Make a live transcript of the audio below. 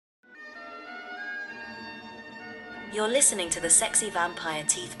You're listening to the Sexy Vampire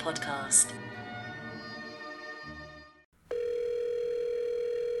Teeth podcast.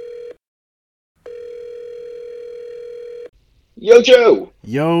 Yo, Joe.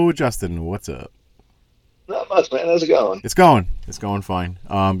 Yo, Justin, what's up? Not much, man. How's it going? It's going fine.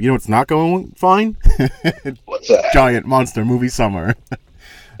 You know what's not going fine? What's that? Giant monster movie summer.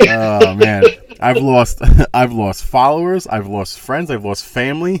 Oh man, I've lost followers, I've lost friends, I've lost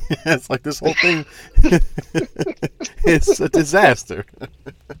family. It's like this whole thing. It's a disaster.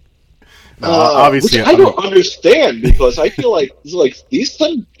 Obviously, which I don't understand, because I feel like these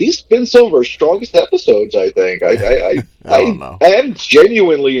been some of our strongest episodes. I think I don't know. I am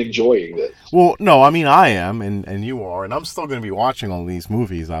genuinely enjoying this. Well, no, I mean I am, and you are, and I'm still going to be watching all these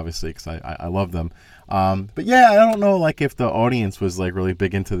movies, obviously, because I love them. But yeah, I don't know, like, if the audience was like really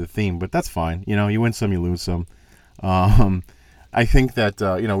big into the theme, but that's fine. You know, you win some, you lose some. I think that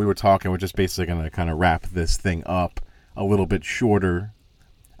we were talking. We're just basically going to kind of wrap this thing up a little bit shorter.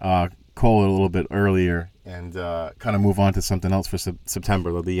 Call it a little bit earlier and kind of move on to something else for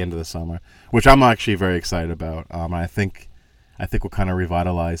September, or the end of the summer, which I'm actually very excited about. I think we'll kind of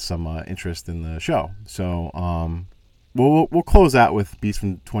revitalize some interest in the show. So we'll close out with Beast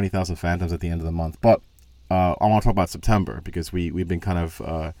from 20,000 Phantoms at the end of the month. But I want to talk about September, because we've been kind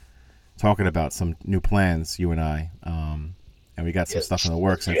of talking about some new plans, you and I, and we got some stuff in the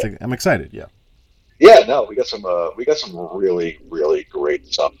works, and I'm excited. Yeah. Yeah, no, we got some really, really great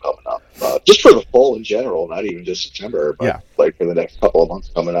stuff coming up. Just for the fall in general, not even just September, but like for the next couple of months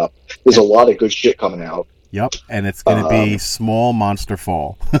coming up. There's a lot of good shit coming out. Yep, and it's going to be small monster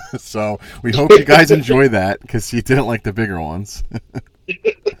fall. So we hope you guys enjoy that, because you didn't like the bigger ones.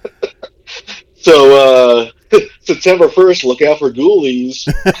 So September 1st, look out for Ghoulies.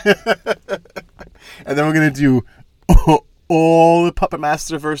 And then we're going to do all the Puppet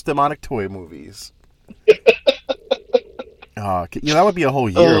Masterverse demonic toy movies. That would be a whole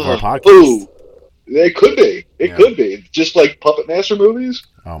year of our podcast. Ooh, it could be. It could be. Just like Puppet Master movies.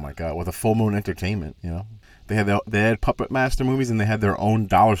 Oh my god, with a Full Moon Entertainment, They had Puppet Master movies, and they had their own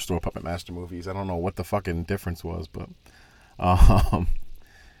dollar store Puppet Master movies. I don't know what the fucking difference was, but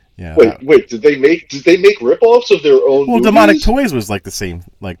yeah. Wait, did they make rip-offs of their own movies? Demonic Toys was like the same,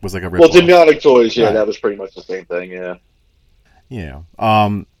 was like a rip-off. Well, Demonic Toys, that was pretty much the same thing, yeah. Yeah.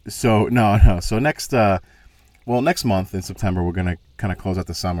 So no. So next month in September, we're gonna kind of close out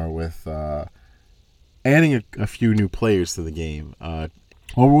the summer with adding a few new players to the game.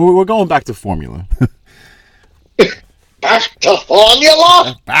 We're going back to formula. Back to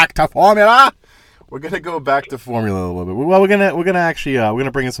formula. Back to formula. We're gonna go back to formula a little bit. Well, we're gonna actually we're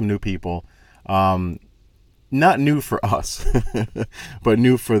gonna bring in some new people. Not new for us, but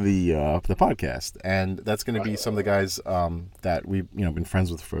new for the podcast, and that's going to be some of the guys that we've been friends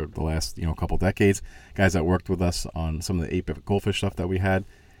with for the last couple decades. Guys that worked with us on some of the 8-bit Goldfish stuff that we had,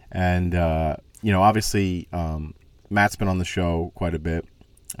 and obviously Matt's been on the show quite a bit.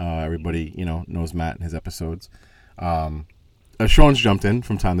 Everybody knows Matt and his episodes. Sean's jumped in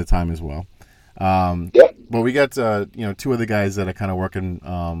from time to time as well. Yep. But we got two other guys that are kind of working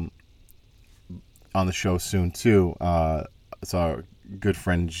on the show soon too. It's our good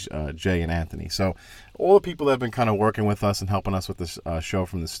friend Jay and Anthony. So all the people that have been kind of working with us and helping us with this show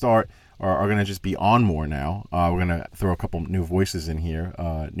from the start are going to just be on more now. We're going to throw a couple new voices in here,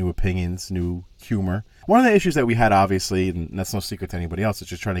 new opinions, new humor. One of the issues that we had, obviously, and that's no secret to anybody else, is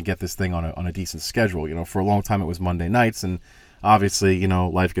just trying to get this thing on a decent schedule. For a long time it was Monday nights, and obviously,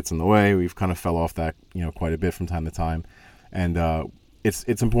 life gets in the way. We've kind of fell off that, quite a bit from time to time. And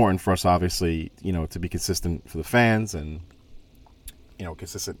it's important for us, obviously, to be consistent for the fans and,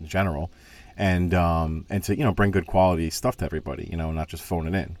 consistent in general, and to, bring good quality stuff to everybody, not just phone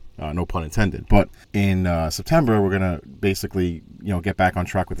it in, no pun intended. But in September, we're going to basically, get back on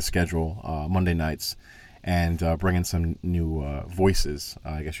track with the schedule, Monday nights, and bring in some new voices,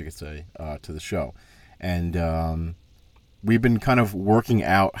 I guess you could say, to the show. And we've been kind of working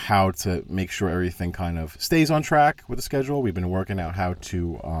out how to make sure everything kind of stays on track with the schedule. We've been working out how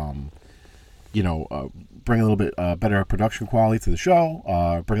to, bring a little bit better production quality to the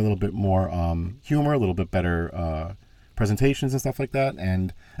show, bring a little bit more humor, a little bit better presentations and stuff like that.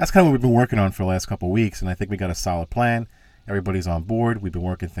 And that's kind of what we've been working on for the last couple of weeks. And I think we got a solid plan. Everybody's on board. We've been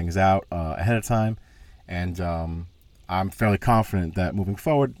working things out ahead of time. And I'm fairly confident that moving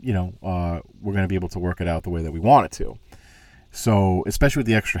forward, we're going to be able to work it out the way that we want it to. So, especially with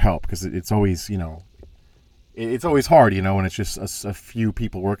the extra help, because it's always, it's always hard, when it's just a few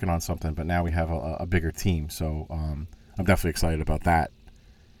people working on something, but now we have a bigger team. So, I'm definitely excited about that.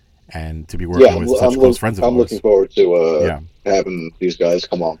 And to be working with such close friends of ours. I'm looking forward to having these guys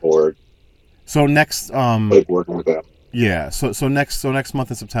come on board. So next, like working with them. Yeah, so next month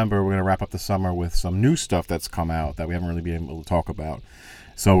in September, we're gonna wrap up the summer with some new stuff that's come out that we haven't really been able to talk about.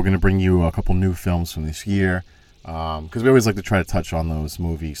 So we're gonna bring you a couple new films from this year, because we always like to try to touch on those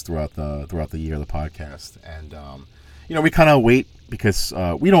movies throughout the year of the podcast. And we kind of wait because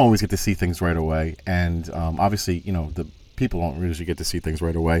we don't always get to see things right away, and obviously, the people don't usually get to see things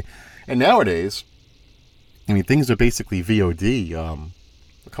right away. And nowadays, I mean, things are basically VOD.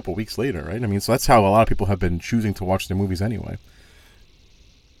 A couple weeks later, right? I mean, so that's how a lot of people have been choosing to watch their movies anyway.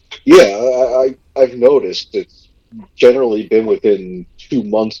 Yeah, I've noticed it's generally been within 2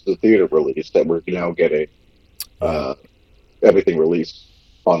 months of the theater release that we're now getting everything released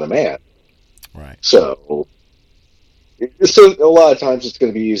on demand. Right. So a lot of times it's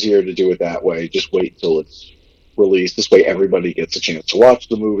going to be easier to do it that way. Just wait until it's released. This way everybody gets a chance to watch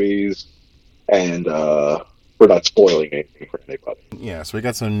the movies, and we're not spoiling anything for anybody. Yeah, so we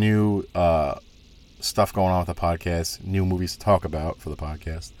got some new stuff going on with the podcast, new movies to talk about for the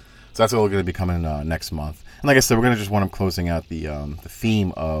podcast. So that's all going to be coming next month. And like I said, we're going to just want to closing out the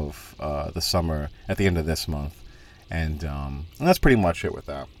theme of the summer at the end of this month. And that's pretty much it with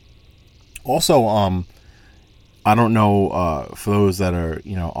that. Also, I don't know for those that are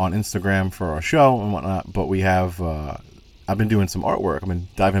on Instagram for our show and whatnot, but we have I've been doing some artwork. I've been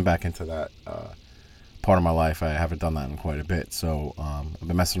diving back into that part of my life. I haven't done that in quite a bit, so I've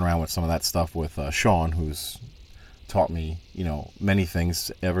been messing around with some of that stuff with Sean, who's taught me many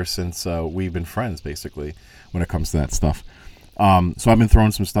things ever since we've been friends, basically, when it comes to that stuff. So I've been throwing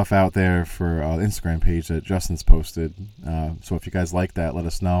some stuff out there for the Instagram page that Justin's posted. So if you guys like that, let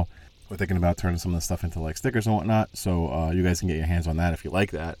us know. We're thinking about turning some of the stuff into like stickers and whatnot, so you guys can get your hands on that if you like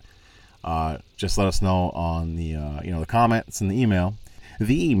that. Just let us know on the the comments and the email.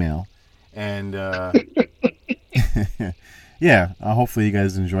 And yeah, hopefully you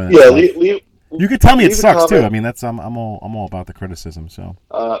guys enjoy that. Yeah, you could tell me it sucks too. I mean, that's I'm all about the criticism. So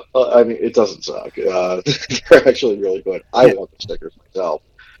I mean, it doesn't suck. They're actually really good. I want the stickers myself.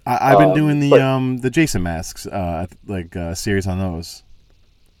 I've been doing the Jason masks, series on those.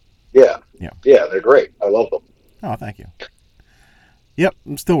 Yeah, they're great. I love them. Oh, thank you. Yep,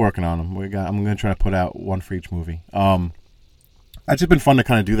 I'm still working on them. I'm gonna try to put out one for each movie. It's just been fun to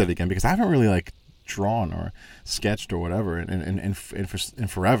kind of do that again because I haven't really drawn or sketched or whatever in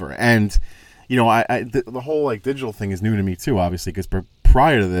forever. And the whole digital thing is new to me too, obviously, because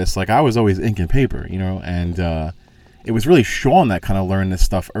prior to this, I was always ink and paper, and it was really Sean that kind of learned this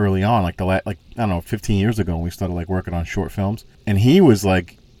stuff early on, I don't know, 15 years ago when we started working on short films, and he was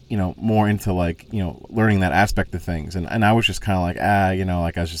more into learning that aspect of things, and I was just kind of I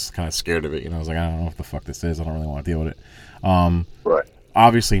was just kind of scared of it. I was I don't know what the fuck this is. I don't really want to deal with it. Right.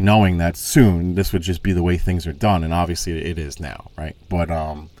 Obviously, knowing that soon this would just be the way things are done, and obviously it is now, right? But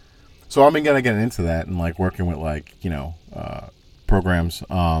so I'm gonna get into that and working with programs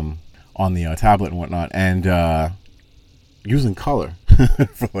on the tablet and whatnot, and using color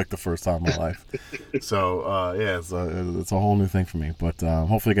for the first time in my life. So yeah, it's a whole new thing for me. But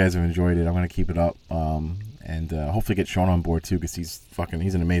hopefully you guys have enjoyed it. I'm gonna keep it up, and hopefully get Sean on board too, because he's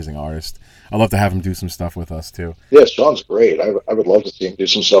an amazing artist. I'd love to have him do some stuff with us too. Yeah, Sean's great. I would love to see him do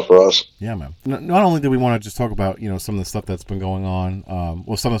some stuff for us. Yeah, man. Not only do we want to just talk about some of the stuff that's been going on,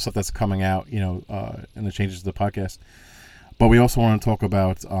 some of the stuff that's coming out, and the changes to the podcast, but we also want to talk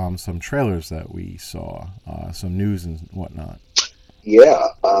about some trailers that we saw, some news and whatnot. Yeah.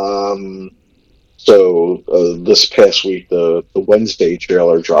 So this past week, the Wednesday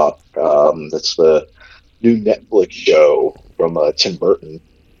trailer dropped. That's the new Netflix show from Tim Burton.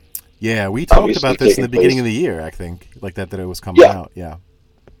 Yeah, we talked about this in the beginning of the year, I think, that it was coming out. Yeah.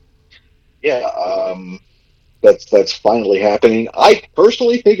 Yeah. That's finally happening. I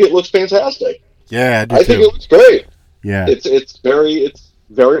personally think it looks fantastic. Yeah, I think it looks great. Yeah. It's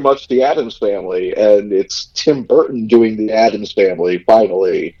very much the Addams Family, and it's Tim Burton doing the Addams Family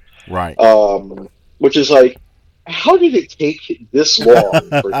finally. Right. Which is how did it take this long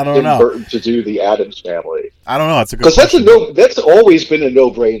for Tim Burton to do the Addams Family? I don't know. It's a good because that's always been a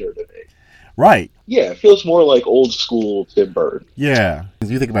no-brainer to me. Right. Yeah, it feels more like old school Tim Burton. Yeah. As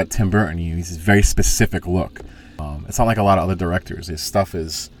you think about Tim Burton, he's a very specific look. It's not like a lot of other directors. His stuff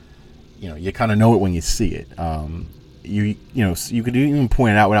is, you kind of know it when you see it. You could even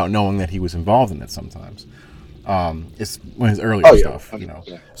point it out without knowing that he was involved in it sometimes. It's one of his earlier stuff,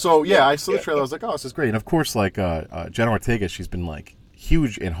 So yeah, I saw the trailer. I was like, oh, this is great. And of course, Jenna Ortega, she's been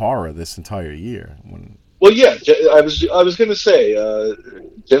huge in horror this entire year. Well, yeah, I was going to say,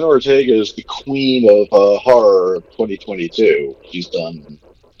 Jenna Ortega is the queen of horror of 2022. She's done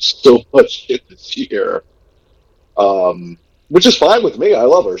so much shit this year. which is fine with me. I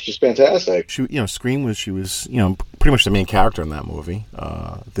love her. She's fantastic. Scream she was pretty much the main character in that movie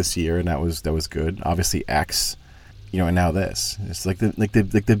this year, and that was good. Obviously, X, and now this. It's like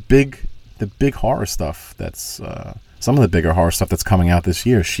the big horror stuff. That's some of the bigger horror stuff that's coming out this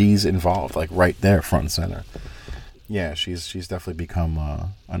year. She's involved, like right there, front and center. Yeah, she's definitely become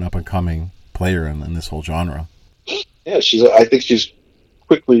an up and coming player in this whole genre. Yeah, I think she's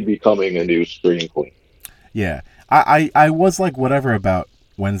quickly becoming a new screen queen. Yeah, I was like whatever about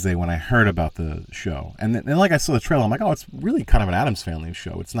Wednesday when I heard about the show, and then like I saw the trailer, I'm like, oh, it's really kind of an Addams Family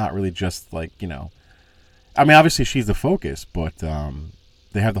show. It's not really just like I mean, obviously she's the focus, but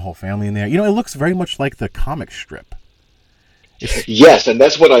they have the whole family in there. It looks very much like the comic strip. Yes, and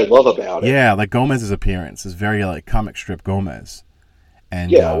that's what I love about it. Yeah, like Gomez's appearance is very like comic strip Gomez. And,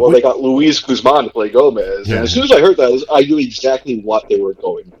 they got Luis Guzman to play Gomez. Yeah. And as soon as I heard that, I knew exactly what they were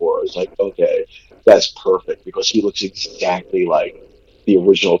going for. I was like, okay, that's perfect, because he looks exactly like the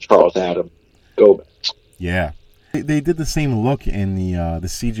original Charles Addams Gomez. Yeah. They did the same look in the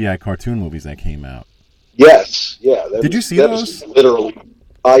CGI cartoon movies that came out. Yes, yeah. Did you see those? Literally.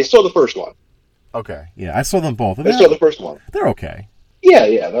 I saw the first one. Okay, yeah, I saw them both. I saw the first one. They're okay.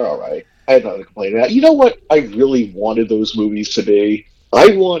 Yeah, they're all right. I had nothing to complain about. You know what I really wanted those movies to be?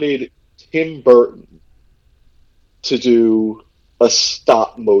 I wanted Tim Burton to do a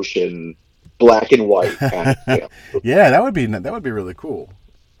stop motion black and white kind of film. Yeah, that would be really cool.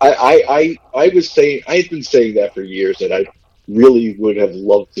 I was saying, I had been saying that for years, that I really would have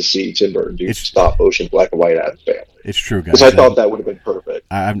loved to see Tim Burton do stop motion black and white Addams Family. It's true, guys. Because I thought that would have been perfect.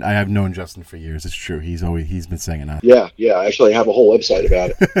 I have known Justin for years. It's true. He's been saying that. Yeah. I actually have a whole website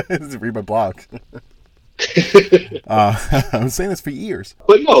about it. Read my blog. I've been saying this for years.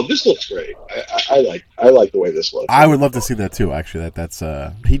 But no, this looks great. I like the way this looks. I would love to see that too. Actually, that's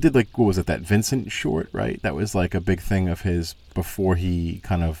he did, like, what was it, that Vincent short, right? That was like a big thing of his before he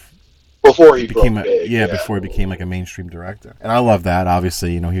became like a mainstream director. And I love that.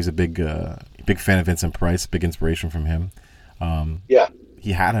 Obviously, he's a big fan of Vincent Price. Big inspiration from him.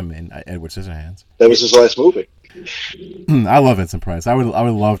 He had him in Edward Scissorhands. That was his last movie. I love Vincent Price. I would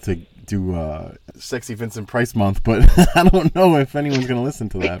love to do Sexy Vincent Price month, but I don't know if anyone's going to listen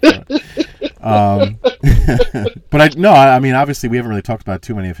to that. But I mean, obviously, we haven't really talked about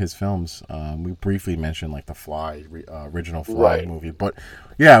too many of his films. We briefly mentioned like the Fly, original Fly movie, but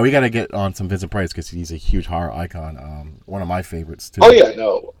yeah, we got to get on some Vincent Price because he's a huge horror icon. One of my favorites too. Oh yeah,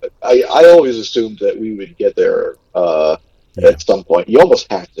 no, I always assumed that we would get there at some point. You almost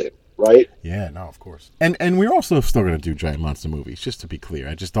have to. Right? Yeah, no, of course. And we're also still going to do giant monster movies, just to be clear.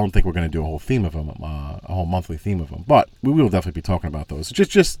 I just don't think we're going to do a whole theme of them, a whole monthly theme of them. But we will definitely be talking about those.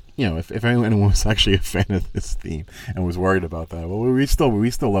 Just if anyone was actually a fan of this theme and was worried about that, well, we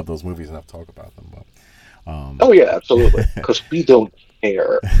still love those movies enough to talk about them. But oh yeah, absolutely, because we don't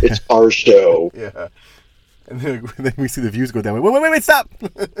care. It's our show. Yeah. And then we see the views go down. Wait, stop!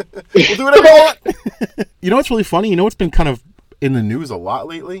 We'll do whatever we want. You know what's really funny? You know what's been kind of in the news a lot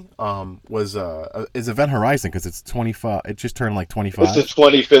lately is Event Horizon, because it's 25. It just turned like 25. It's the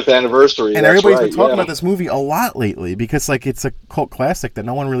 25th anniversary, and everybody's been talking about this movie a lot lately because like it's a cult classic that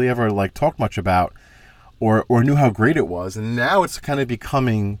no one really ever like talked much about or knew how great it was, and now it's kind of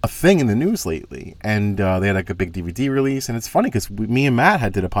becoming a thing in the news lately. And they had like a big DVD release, and it's funny because me and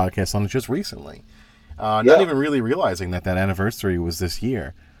Matt did a podcast on it just recently, not even really realizing that anniversary was this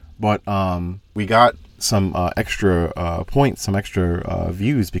year. But we got some extra points, some extra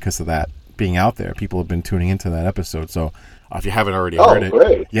views because of that being out there. People have been tuning into that episode. So if you haven't already heard it,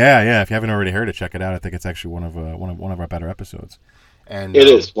 great. Yeah. If you haven't already heard it, check it out. I think it's actually one of our better episodes. And it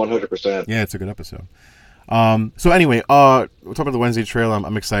is 100%. Yeah, it's a good episode. So anyway, we'll talk about the Wednesday trailer.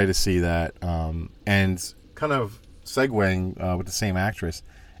 I'm excited to see that. And kind of segueing with the same actress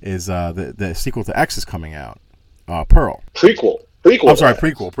is the sequel to X is coming out. Pearl. Prequel. I'm sorry,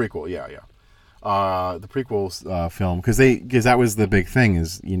 prequel. Yeah. The prequel film, because that was the big thing.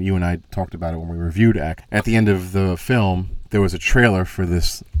 Is you and I talked about it when we reviewed X. At the end of the film, there was a trailer for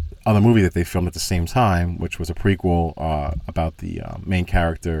this other movie that they filmed at the same time, which was a prequel about the main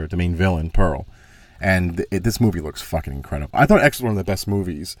character, the main villain, Pearl. And this movie looks fucking incredible. I thought X was one of the best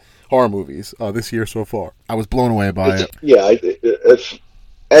horror movies this year so far. I was blown away by it. Yeah,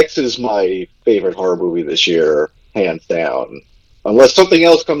 X is my favorite horror movie this year, hands down. Unless something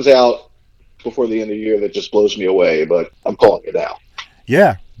else comes out before the end of the year that just blows me away, but I'm calling it out.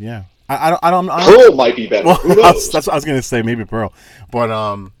 Yeah. I don't. Pearl might be better. Well, Who knows? That's what I was gonna say. Maybe Pearl, but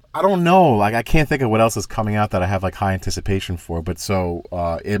I don't know. Like, I can't think of what else is coming out that I have like high anticipation for. But so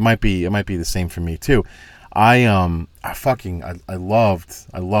it might be the same for me too. I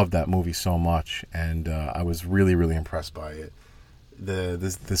loved that movie so much, and I was really, really impressed by it.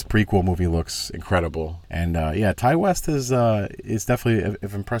 this prequel movie looks incredible, and Ty West is definitely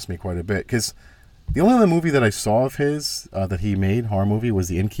have impressed me quite a bit, because the only other movie that I saw of his that he made, horror movie, was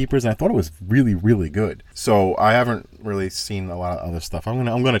The Innkeepers, and I thought it was really, really good. So I haven't really seen a lot of other stuff. I'm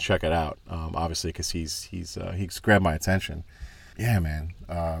gonna check it out, obviously, because he's grabbed my attention. Yeah, man,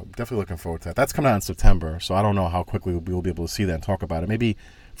 definitely looking forward to that. That's coming out in September, so I don't know how quickly we'll be able to see that and talk about it. Maybe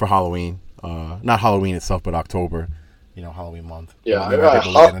for Halloween, not Halloween itself, but October, Halloween month. Yeah,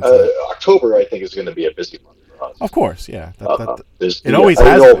 October I think is going to be a busy month. Of course, yeah. It always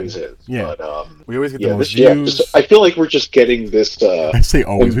is. Yeah, but, we always get the most views. I feel like we're just getting this. I say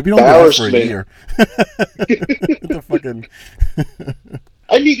always. We've been on that for a year. The fucking.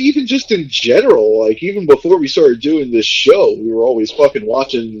 I mean, even just in general, like even before we started doing this show, we were always fucking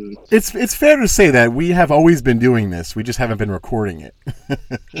watching. It's fair to say that we have always been doing this. We just haven't been recording it.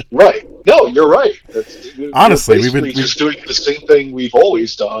 Right. No, you're right. Honestly, we've been just doing the same thing we've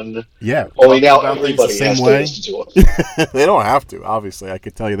always done. Yeah. Only now everybody has to listen to us. They don't have to. Obviously, I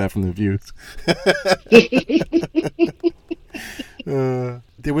could tell you that from the views.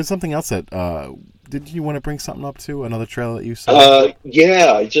 There was something else that. Did you want to bring something up too? Another trailer that you saw?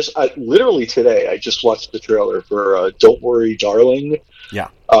 Yeah, literally today, I just watched the trailer for Don't Worry, Darling. Yeah.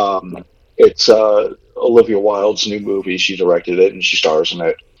 It's Olivia Wilde's new movie. She directed it and she stars in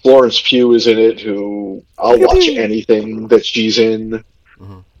it. Florence Pugh is in it, who I'll watch anything that she's in,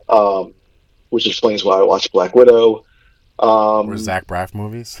 which explains why I watched Black Widow. Or Zach Braff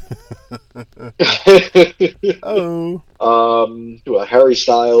movies. Harry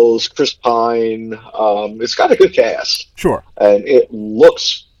Styles, Chris Pine. It's got a good cast. Sure. And it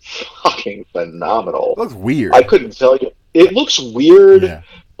looks fucking phenomenal. It looks weird. I couldn't tell you. It looks weird,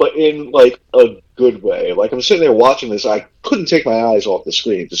 but in like a good way. Like I'm sitting there watching this, I couldn't take my eyes off the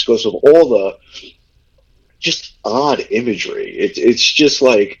screen just because of all the just odd imagery. It's just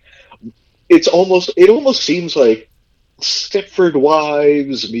like it almost seems like Stepford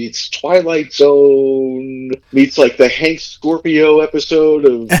Wives meets Twilight Zone meets like the Hank Scorpio episode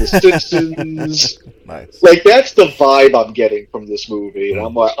of The Simpsons. Nice. Like that's the vibe I'm getting from this movie, and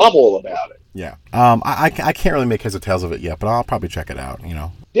I'm all about it. Yeah. I can't really make heads or tails of it yet, but I'll probably check it out.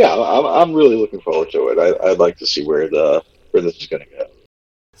 Yeah, I'm really looking forward to it. I'd like to see where this is going to go.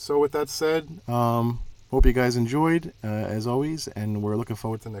 So with that said, hope you guys enjoyed as always, and we're looking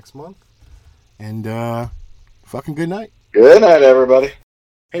forward to next month. And fucking good night. Good night, everybody.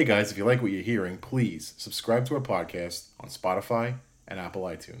 Hey guys, if you like what you're hearing, please subscribe to our podcast on Spotify and Apple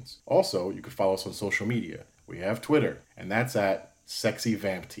iTunes. Also, you can follow us on social media. We have Twitter, and that's at Sexy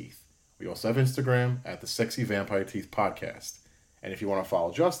Vamp Teeth. We also have Instagram at the Sexy Vampire Teeth Podcast. And if you want to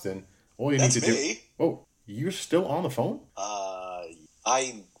follow Justin, all you need to do... Oh, you're still on the phone?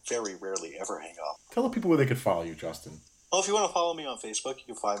 I very rarely ever hang up. Tell the people where they could follow you, Justin. Well, if you want to follow me on Facebook, you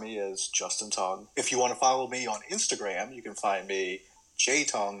can find me as Justin Tong. If you want to follow me on Instagram, you can find me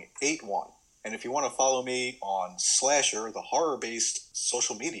jtong81. And if you want to follow me on Slasher, the horror-based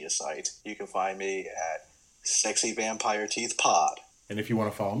social media site, you can find me at Sexy Vampire Teeth Pod. And if you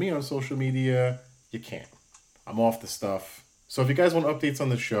want to follow me on social media, you can. I'm off the stuff. So if you guys want updates on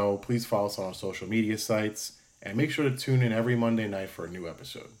the show, please follow us on our social media sites. And make sure to tune in every Monday night for a new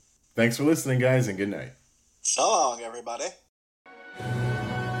episode. Thanks for listening, guys, and good night. So long, everybody.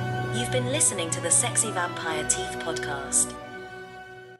 You've been listening to the Sexy Vampire Teeth Podcast.